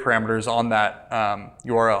query parameters on that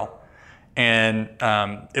URL? And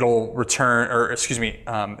it'll return, or excuse me,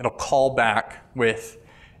 it'll call back with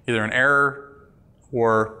either an error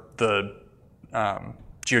or the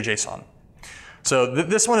GeoJSON. So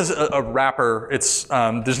this one is a wrapper. It's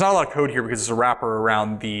there's not a lot of code here because it's a wrapper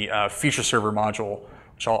around the feature server module,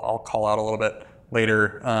 which I'll call out a little bit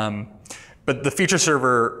later. But the feature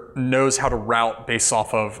server knows how to route based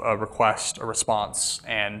off of a request, a response,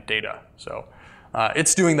 and data. So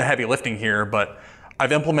it's doing the heavy lifting here, but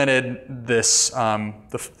I've implemented this,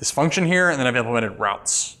 this function here, and then I've implemented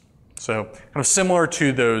routes. So kind of similar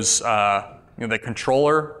to those, the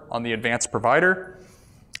controller on the advanced provider.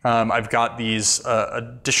 I've got these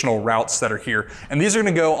additional routes that are here, and these are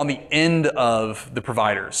going to go on the end of the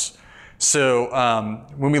providers. So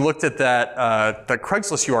when we looked at that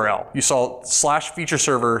Craigslist URL, you saw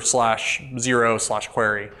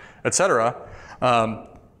 /featureserver/0/query, etc.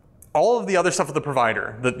 All of the other stuff with the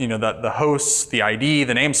provider, the hosts, the ID,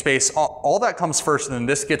 the namespace, all that comes first, and then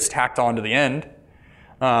this gets tacked on to the end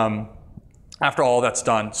after all that's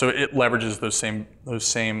done. So it leverages those same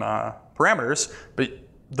parameters, but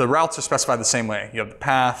the routes are specified the same way. You have the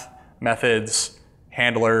path, methods,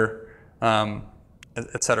 handler,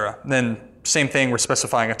 etc. Then same thing, we're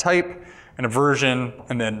specifying a type and a version,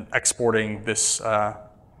 and then exporting this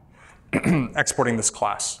exporting this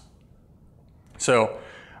class. So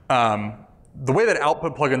the way that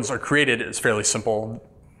output plugins are created is fairly simple.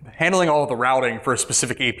 Handling all of the routing for a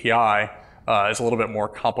specific API is a little bit more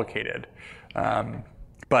complicated.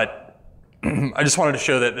 But I just wanted to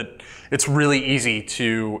show that it's really easy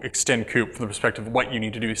to extend Koop from the perspective of what you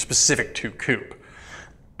need to do specific to Koop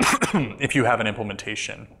if you have an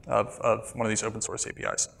implementation of one of these open source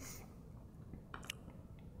APIs.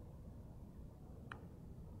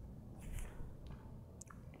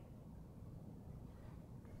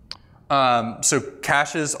 So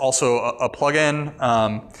cache is also a plugin.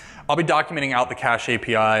 I'll be documenting out the cache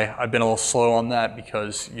API. I've been a little slow on that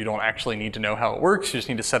because you don't actually need to know how it works. You just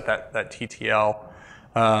need to set that TTL.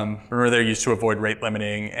 Remember, they're used to avoid rate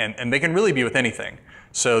limiting, and they can really be with anything.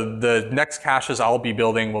 So the next caches I'll be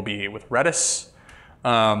building will be with Redis,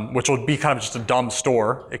 which will be kind of just a dumb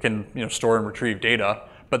store. It can store and retrieve data.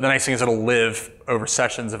 But the nice thing is it'll live over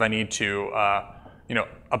sessions if I need to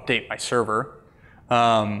update my server.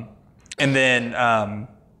 And then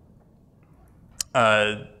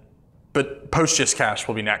but PostGIS cache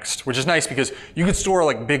will be next, which is nice because you can store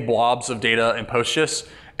like big blobs of data in PostGIS,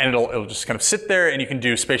 and it'll just kind of sit there, and you can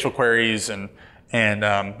do spatial queries and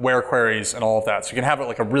where queries and all of that. So you can have it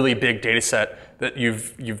like a really big data set that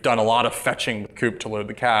you've done a lot of fetching with Koop to load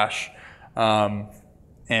the cache, and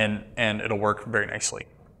it'll work very nicely.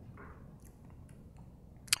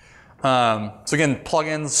 So again,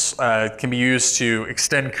 plugins can be used to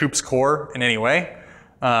extend Koop's core in any way.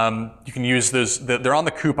 You can use those, they're on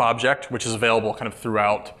the Koop object, which is available kind of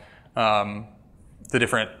throughout the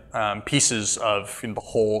different pieces of the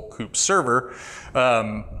whole Koop server.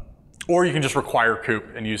 Or you can just require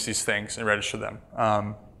Koop and use these things and register them.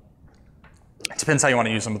 It depends how you want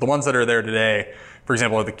to use them. But the ones that are there today, for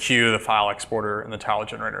example, are the queue, the file exporter, and the tile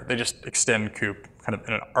generator. They just extend Koop kind of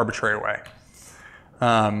in an arbitrary way.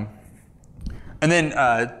 And then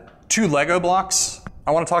two Lego blocks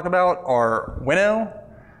I want to talk about are Winnow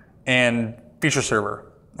and Feature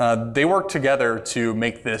Server. They work together to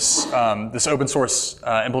make this, this open source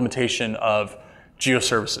implementation of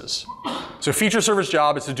geoservices. So Feature Server's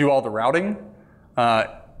job is to do all the routing.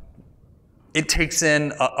 It takes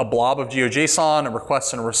in a blob of GeoJSON, a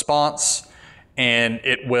request and a response, and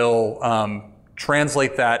it will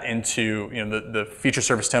translate that into the feature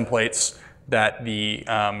service templates that the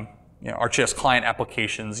ArcGIS client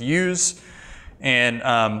applications use. And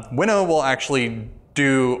Winnow will actually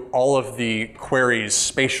do all of the queries,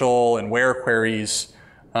 spatial and where queries,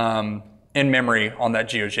 in memory on that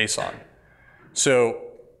GeoJSON. So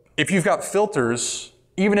if you've got filters,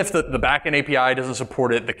 even if the backend API doesn't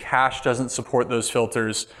support it, the cache doesn't support those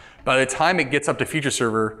filters, by the time it gets up to Feature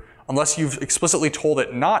Server, unless you've explicitly told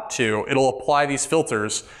it not to, it'll apply these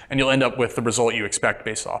filters, and you'll end up with the result you expect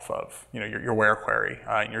based off of your where query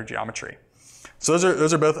and your geometry. So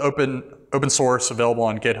those are both open source, available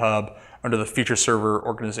on GitHub under the Feature Server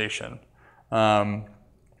organization. They're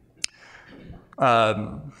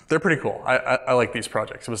pretty cool. I like these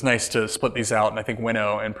projects. It was nice to split these out, and I think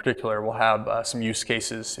Winnow in particular will have some use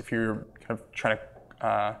cases if you're kind of trying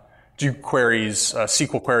to do queries,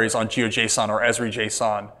 SQL queries on GeoJSON or Esri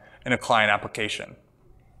JSON in a client application.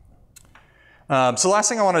 So the last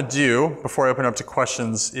thing I want to do before I open up to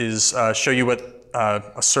questions is show you what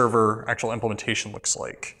a server actual implementation looks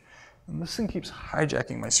like. And this thing keeps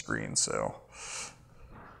hijacking my screen, so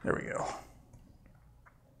there we go.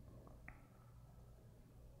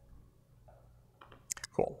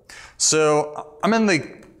 Cool. So I'm in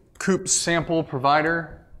the Koop sample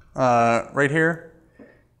provider right here,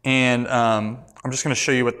 and I'm just going to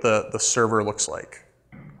show you what the server looks like.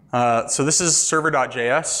 So this is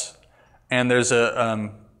server.js, and there's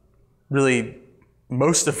a really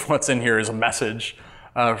most of what's in here is a message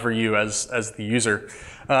for you as the user.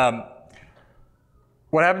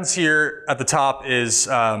 What happens here at the top is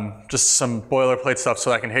just some boilerplate stuff,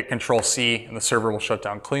 so I can hit Control-C and the server will shut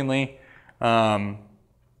down cleanly.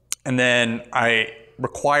 And then I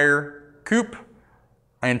require Koop.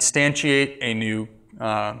 I instantiate a new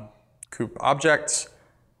Koop object.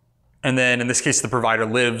 And then in this case, the provider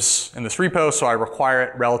lives in this repo, so I require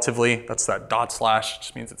it relatively. That's that /,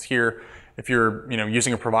 just means it's here. If you're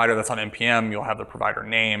using a provider that's on NPM, you'll have the provider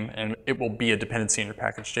name, and it will be a dependency in your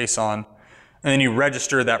package JSON. And then you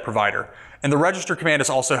register that provider. And the register command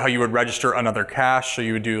is also how you would register another cache. So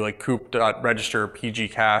you would do like koop.register pg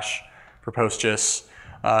cache for PostGIS.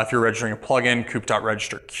 If you're registering a plugin,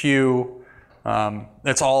 koop.register queue.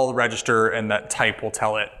 It's all register, and that type will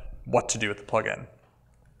tell it what to do with the plugin.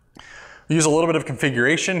 We use a little bit of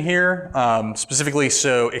configuration here, specifically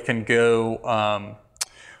so it can go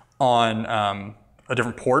on a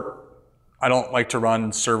different port. I don't like to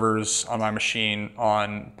run servers on my machine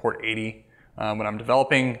on port 80 when I'm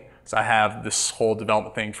developing, so I have this whole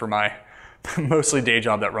development thing for my mostly day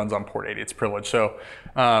job that runs on port 80. It's a privilege. So,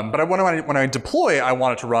 but when I deploy, I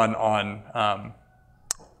want it to run on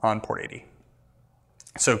port 80.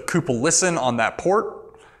 So Koop will listen on that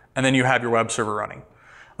port, and then you have your web server running.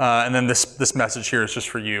 And then this message here is just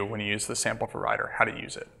for you when you use the sample provider, how to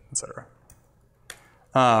use it, etc.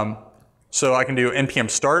 So I can do npm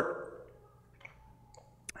start,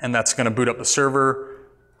 and that's going to boot up the server.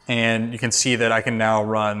 And you can see that I can now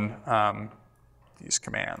run these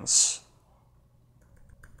commands.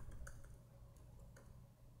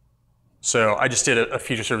 So I just did a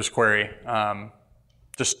feature service query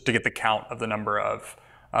just to get the count of the number of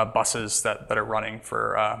buses that are running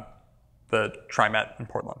for the TriMet in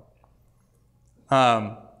Portland.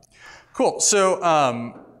 Cool. So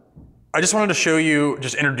I just wanted to show you,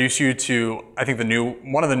 just introduce you to, I think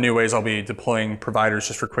one of the new ways I'll be deploying providers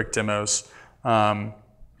just for quick demos.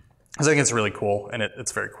 Because I think it's really cool and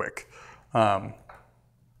it's very quick.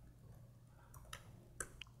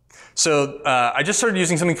 So I just started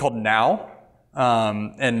using something called Now.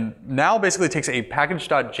 And Now basically takes a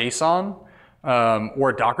package.json or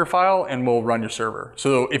a Docker file and will run your server.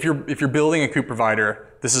 So if you're building a Koop provider,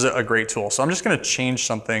 this is a great tool. So I'm just going to change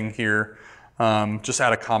something here. Just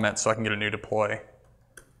add a comment so I can get a new deploy.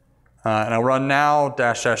 And I'll run now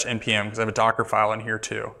 --npm because I have a Docker file in here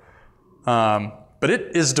too. But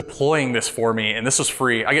it is deploying this for me, and this was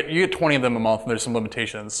free. You get 20 of them a month, and there's some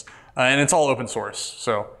limitations, and it's all open source.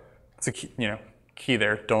 So it's a key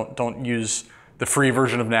there. Don't use the free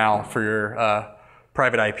version of Now for your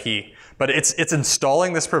private IP. But it's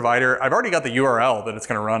installing this provider. I've already got the URL that it's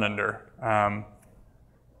going to run under, and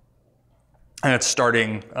it's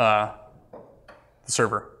starting the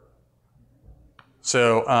server.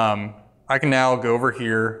 So I can now go over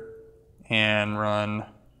here and run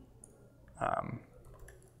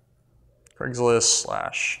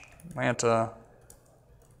Craigslist/Atlanta,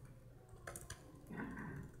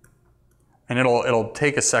 and it'll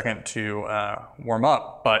take a second to warm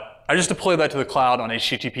up, but I just deployed that to the cloud on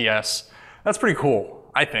HTTPS. That's pretty cool,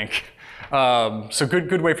 I think. So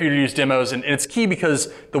good way for you to use demos, and it's key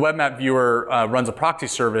because the web map viewer runs a proxy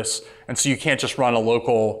service, and so you can't just run a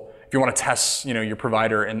local. If you want to test, your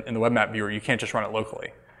provider in the web map viewer, you can't just run it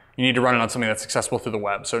locally. You need to run it on something that's accessible through the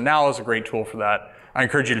web. So Now is a great tool for that. I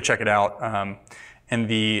encourage you to check it out. And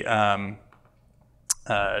the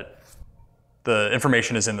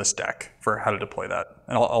information is in this deck for how to deploy that.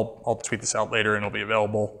 And I'll tweet this out later, and it'll be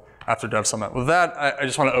available after Dev Summit. With that, I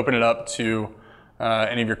just want to open it up to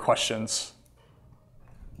any of your questions.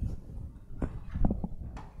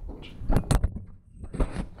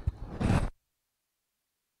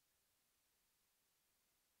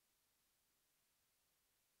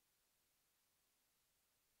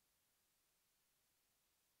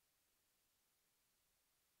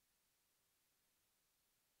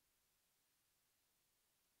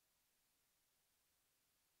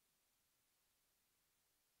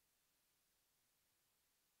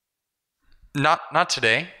 Not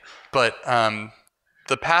today, but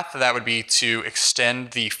the path to that would be to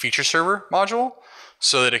extend the feature server module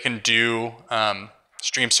so that it can do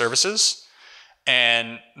stream services.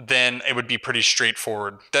 And then it would be pretty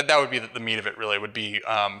straightforward. That would be the meat of it, really, would be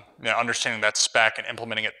understanding that spec and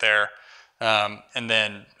implementing it there. And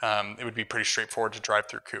then it would be pretty straightforward to drive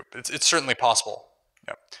through Koop. It's certainly possible.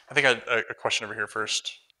 Yeah. I think I had a question over here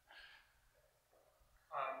first.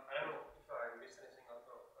 I don't know if I missed anything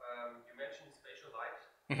also. You mentioned spatial light,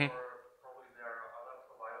 or probably there are other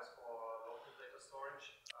providers for local data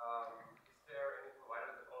storage. Is there any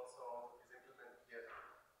provider that also is implemented yet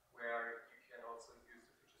where you can also use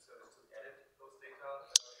the feature service to edit those data?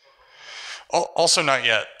 Also not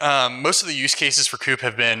yet. Most of the use cases for Koop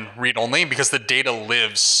have been read-only because the data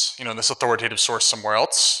lives, in this authoritative source somewhere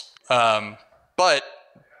else. But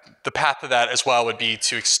the path to that as well would be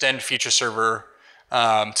to extend feature server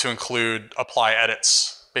to include apply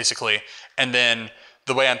edits, basically. And then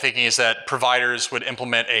the way I'm thinking is that providers would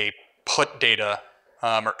implement a put data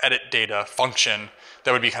or edit data function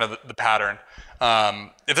that would be kind of the pattern.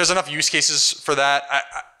 If there's enough use cases for that,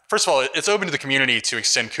 first of all, it's open to the community to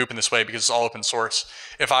extend Koop in this way because it's all open source.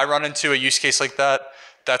 If I run into a use case like that,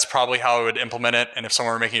 that's probably how I would implement it. And if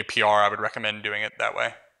someone were making a PR, I would recommend doing it that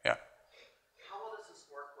way. Yeah. How well does this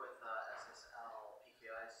work with SSL,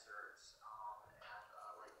 PKI certs, and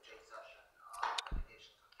like JSession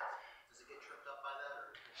application cookies? Does it get tripped up by that,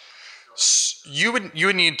 or you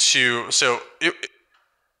would need to.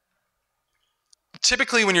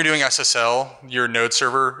 Typically, when you're doing SSL, your node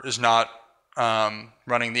server is not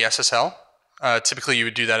running the SSL. Typically, you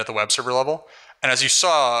would do that at the web server level. And as you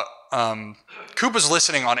saw, Koop was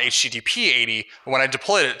listening on HTTP 80, but when I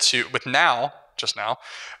deployed it just now,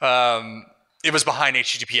 it was behind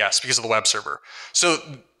HTTPS because of the web server. So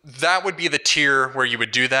that would be the tier where you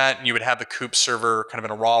would do that, and you would have the Koop server kind of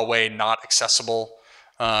in a raw way, not accessible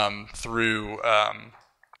through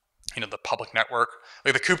the public network.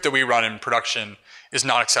 Like the Koop that we run in production is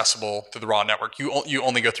not accessible through the raw network. You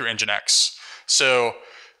only go through Nginx. So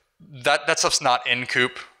that stuff's not in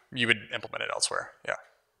Koop. You would implement it elsewhere. Yeah.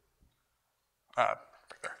 Right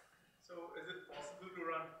there. So is it possible to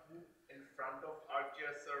run Koop in front of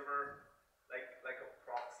ArcGIS server, like a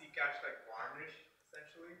proxy cache, like Varnish,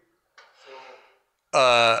 essentially? So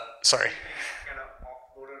sorry. Kind of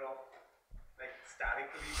offload it off like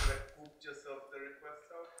statically so that Koop just serves the request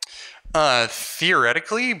out?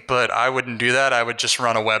 Theoretically, but I wouldn't do that. I would just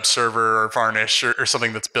run a web server or Varnish or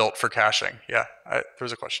something that's built for caching. Yeah, there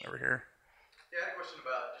was a question over here. Yeah, I had a question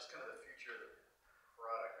about just kind of the future of the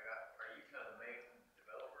product. Are you kind of the main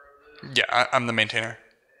developer of this? Yeah, I'm the maintainer.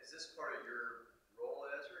 Is this part of your role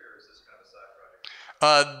at Esri, or is this kind of a side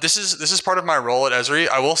project? This is part of my role at Esri.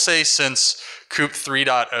 I will say since Koop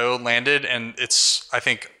 3.0 landed, and I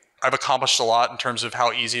think I've accomplished a lot in terms of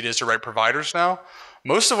how easy it is to write providers now.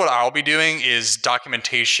 Most of what I'll be doing is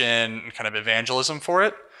documentation and kind of evangelism for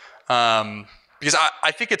it, because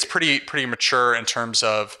I think it's pretty mature in terms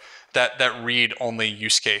of that read-only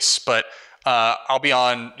use case. But I'll be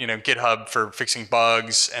on GitHub for fixing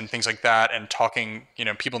bugs and things like that, and talking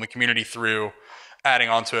people in the community through adding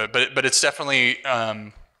onto it. But it's definitely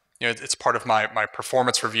it's part of my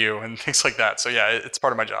performance review and things like that. So yeah, it's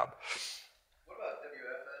part of my job. What about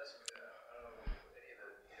WFS? I don't know any of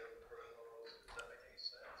the open protocols. Does that make any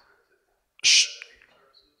sense? Or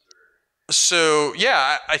is it So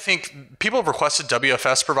yeah, I think people have requested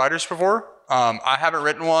WFS providers before. I haven't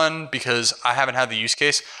written one because I haven't had the use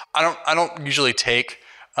case. I don't usually take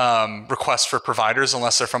requests for providers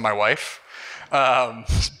unless they're from my wife.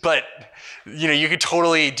 But you could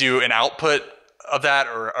totally do an output of that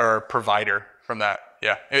or a provider from that.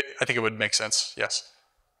 Yeah, I think it would make sense. Yes.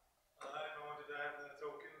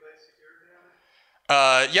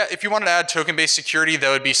 Yeah, if you wanted to add token-based security, that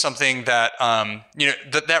would be something that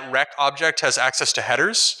that rec object has access to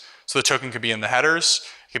headers. So the token could be in the headers,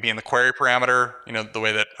 it could be in the query parameter, the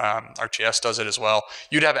way that ArcGIS does it as well.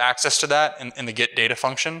 You'd have access to that in the get data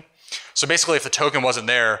function. So basically, if the token wasn't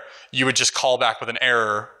there, you would just call back with an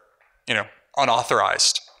error,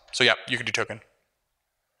 unauthorized. So yeah, you could do token.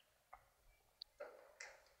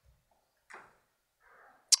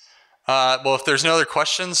 Well, if there's no other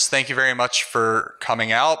questions, thank you very much for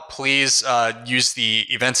coming out. Please use the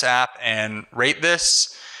events app and rate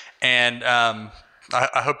this. And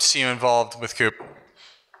I hope to see you involved with Koop.